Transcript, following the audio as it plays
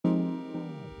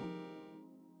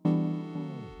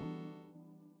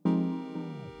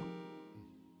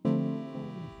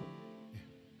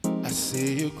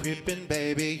see you creeping,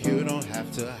 baby, you don't have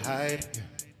to hide.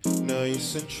 No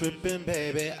use in tripping,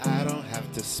 baby, I don't have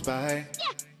to spy.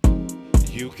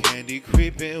 You candy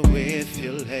creeping with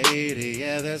your lady,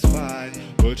 yeah, that's fine.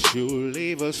 But you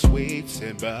leave us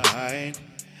waiting behind.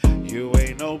 You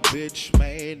ain't no bitch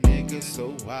made nigga,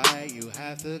 so why you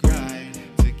have to grind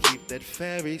to keep that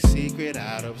very secret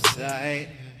out of sight?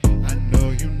 I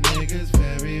know you niggas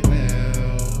very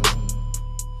well,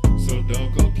 so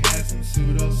don't go casting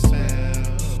pseudo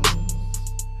spells.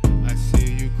 I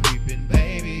see you creeping,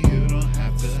 baby, you don't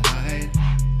have to hide.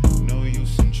 No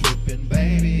use in tripping,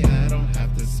 baby, I don't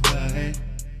have to spy.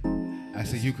 I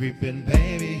see you creeping,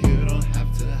 baby, you don't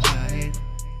have to hide.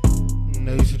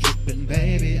 No use in tripping,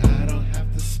 baby, I don't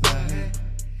have to spy.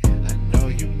 I know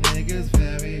you niggas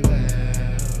very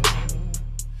well,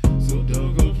 so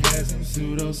don't go casting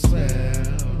pseudo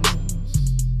spells.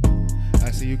 I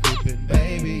see you creeping,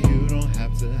 baby, you don't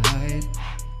have to hide.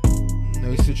 No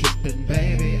use in tripping,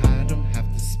 baby, I don't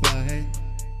have to spy.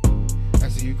 I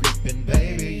see you creeping,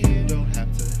 baby, you don't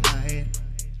have to hide.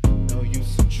 No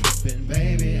use in tripping,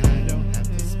 baby, I don't have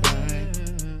to spy.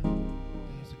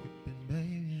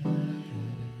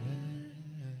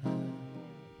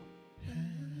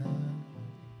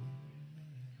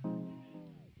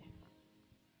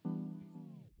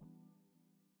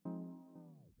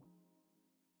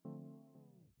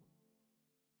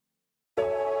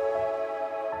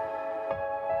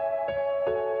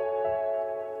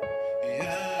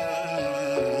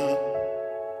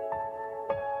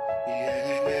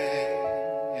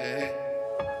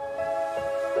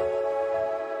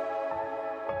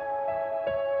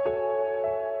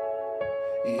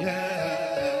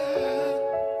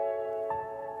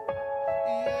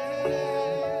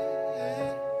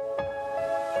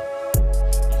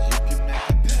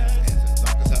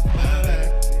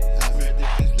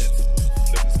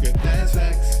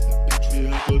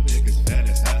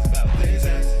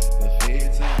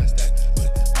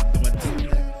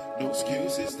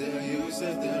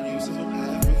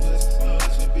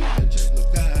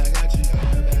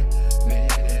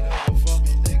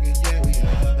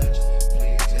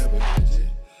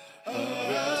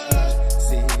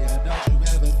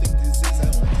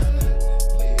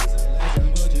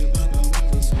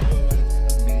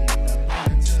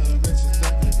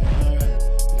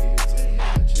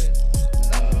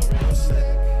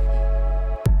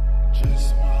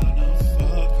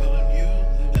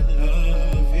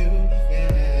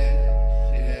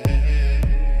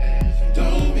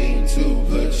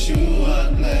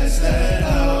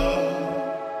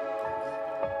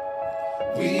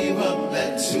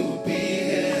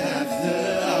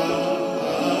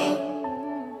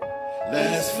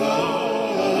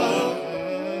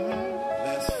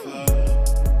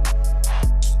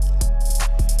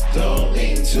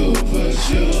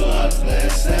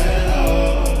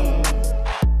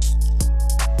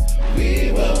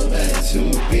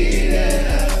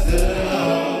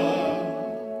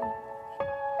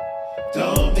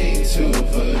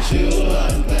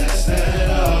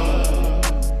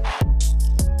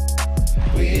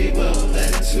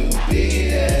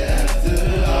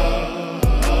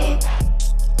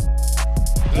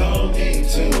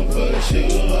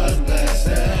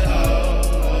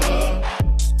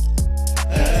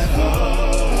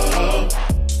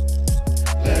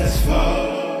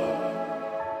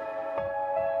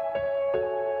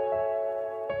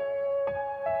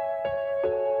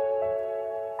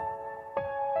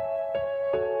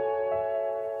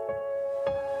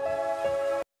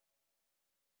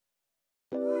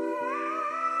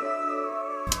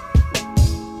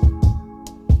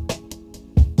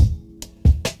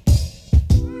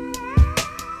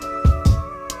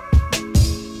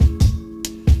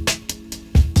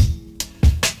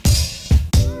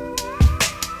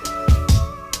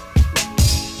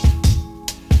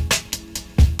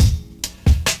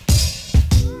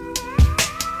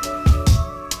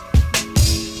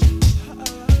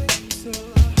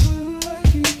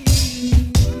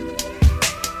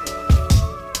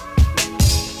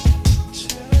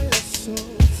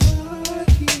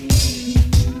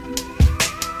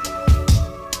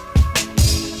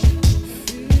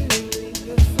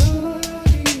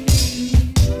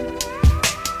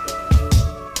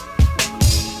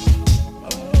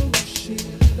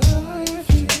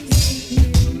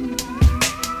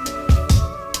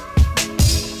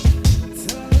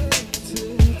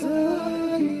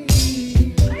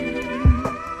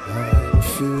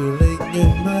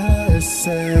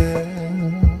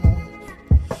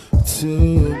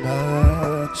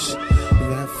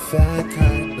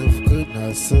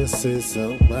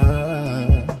 narcissism,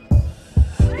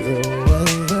 the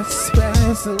one that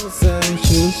spasms and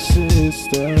shoots.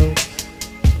 down.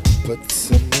 But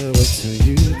similar to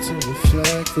you to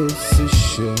reflect those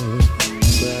issues.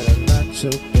 But I'm not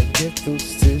joking, get those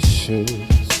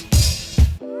tissues.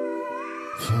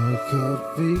 Fuck up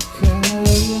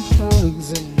because of hugs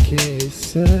and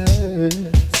kisses.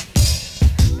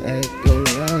 Ain't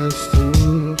gonna last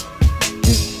through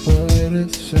before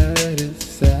it's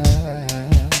satisfied.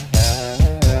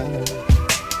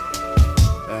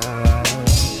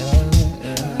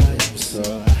 I'm so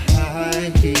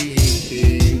high,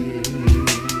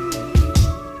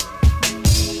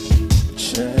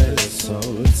 chest so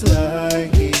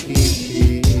tight,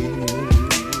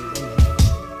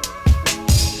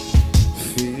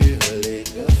 feeling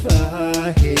a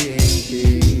fire.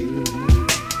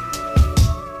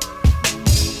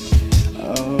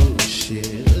 Oh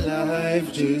shit, life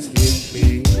just hit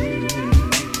me.